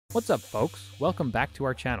What's up, folks? Welcome back to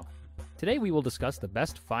our channel. Today we will discuss the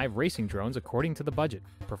best 5 racing drones according to the budget,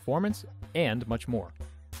 performance, and much more.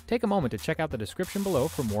 Take a moment to check out the description below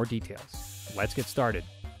for more details. Let's get started.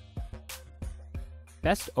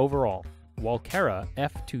 Best overall, Walkera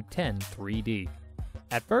F210 3D.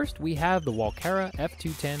 At first, we have the Walkera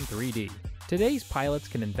F210 3D. Today's pilots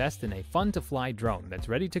can invest in a fun-to-fly drone that's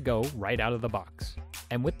ready to go right out of the box.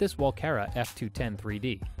 And with this Walkera F210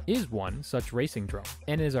 3D is one such racing drone,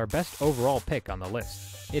 and is our best overall pick on the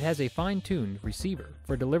list. It has a fine-tuned receiver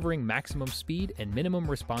for delivering maximum speed and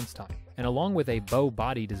minimum response time, and along with a bow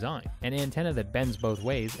body design, an antenna that bends both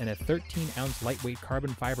ways and a 13-ounce lightweight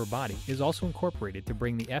carbon fiber body is also incorporated to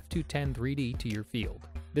bring the F210 3D to your field.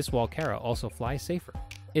 This Walkera also flies safer.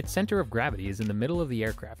 Its center of gravity is in the middle of the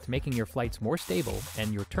aircraft, making your flights more stable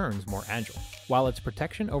and your turns more agile, while its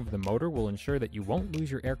protection over the motor will ensure that you won't lose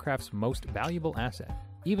your aircraft's most valuable asset,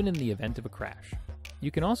 even in the event of a crash.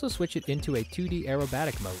 You can also switch it into a 2D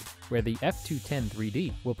aerobatic mode, where the F210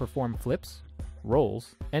 3D will perform flips,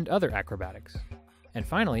 rolls, and other acrobatics. And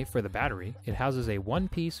finally, for the battery, it houses a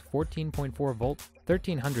one-piece 14.4 volt,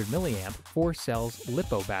 1300 milliamp 4 cells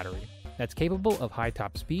lipo battery that's capable of high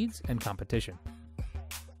top speeds and competition.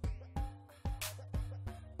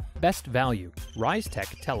 Best value,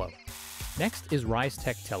 RiseTech Tello. Next is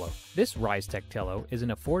RiseTech Tello. This RiseTech Tello is an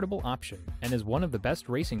affordable option and is one of the best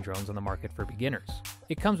racing drones on the market for beginners.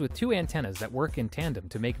 It comes with 2 antennas that work in tandem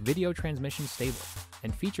to make video transmission stable,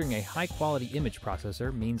 and featuring a high-quality image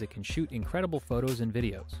processor means it can shoot incredible photos and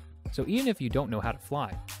videos. So even if you don't know how to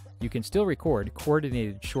fly, you can still record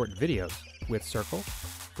coordinated short videos with circle,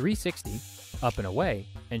 360, up and away,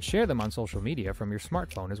 and share them on social media from your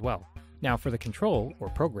smartphone as well. Now for the control, or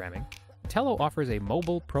programming, Tello offers a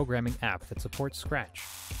mobile programming app that supports Scratch,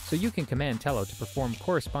 so you can command Tello to perform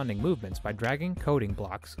corresponding movements by dragging coding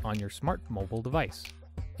blocks on your smart mobile device.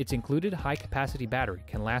 Its included high-capacity battery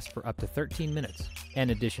can last for up to 13 minutes.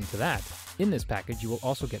 In addition to that, in this package you will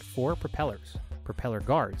also get 4 propellers, propeller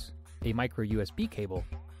guards, a micro USB cable,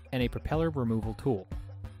 and a propeller removal tool.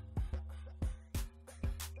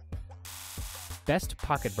 Best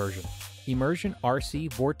pocket version, Immersion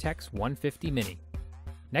RC Vortex 150 Mini.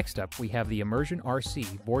 Next up, we have the Immersion RC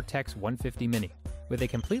Vortex 150 Mini, with a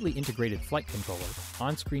completely integrated flight controller,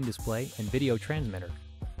 on-screen display, and video transmitter.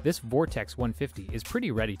 This Vortex 150 is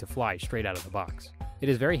pretty ready to fly straight out of the box. It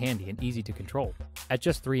is very handy and easy to control. At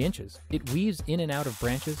just 3 inches, it weaves in and out of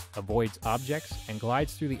branches, avoids objects, and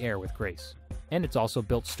glides through the air with grace. And it's also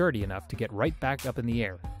built sturdy enough to get right back up in the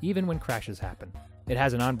air, even when crashes happen. It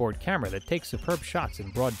has an onboard camera that takes superb shots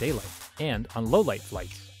in broad daylight and on low-light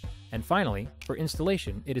flights. And finally, for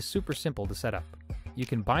installation, it is super simple to set up. You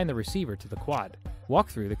can bind the receiver to the quad, walk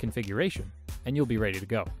through the configuration, and you'll be ready to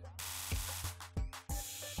go.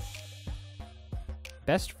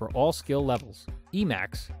 Best for all skill levels,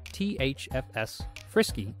 Emax THFS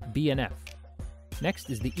Frisky BNF. Next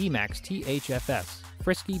is the Emax THFS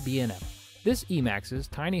Frisky BNF. This Emax's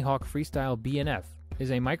Tiny Hawk Freestyle BNF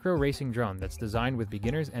is a micro racing drone that's designed with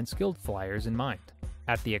beginners and skilled flyers in mind.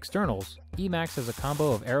 At the externals, Emax has a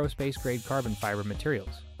combo of aerospace-grade carbon fiber materials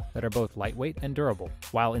that are both lightweight and durable,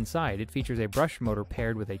 while inside it features a brush motor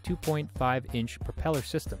paired with a 2.5-inch propeller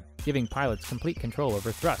system, giving pilots complete control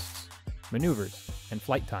over thrusts, maneuvers, and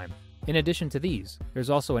flight time. In addition to these, there's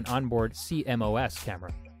also an onboard CMOS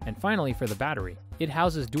camera. And finally, for the battery, it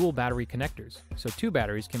houses dual battery connectors, so 2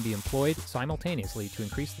 batteries can be employed simultaneously to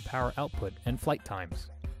increase the power output and flight times.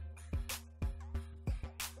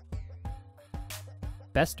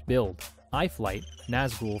 Best build, iFlight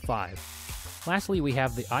Nazgul 5. Lastly, we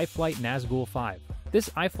have the iFlight Nazgul 5. This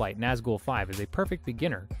iFlight Nazgul 5 is a perfect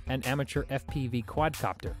beginner and amateur FPV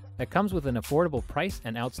quadcopter that comes with an affordable price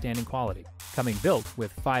and outstanding quality. Coming built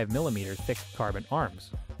with 5mm thick carbon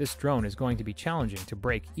arms, this drone is going to be challenging to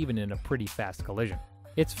break even in a pretty fast collision.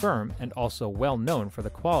 It's firm and also well known for the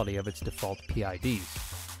quality of its default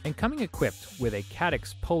PIDs. And coming equipped with a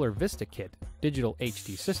Caddx Polar Vista Kit digital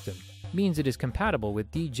HD system means it is compatible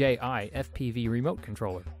with DJI FPV remote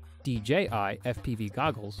controller, DJI FPV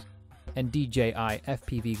goggles, and DJI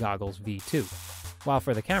FPV goggles V2. While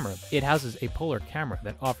for the camera, it houses a polar camera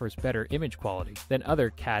that offers better image quality than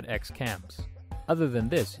other Caddx cams. Other than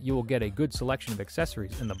this, you will get a good selection of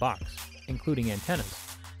accessories in the box, including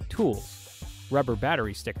antennas, tools, rubber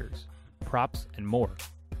battery stickers, props, and more.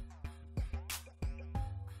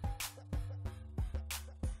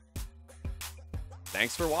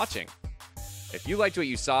 Thanks for watching. If you liked what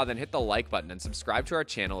you saw, then hit the like button and subscribe to our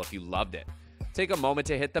channel if you loved it. Take a moment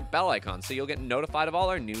to hit the bell icon so you'll get notified of all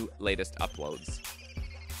our new latest uploads.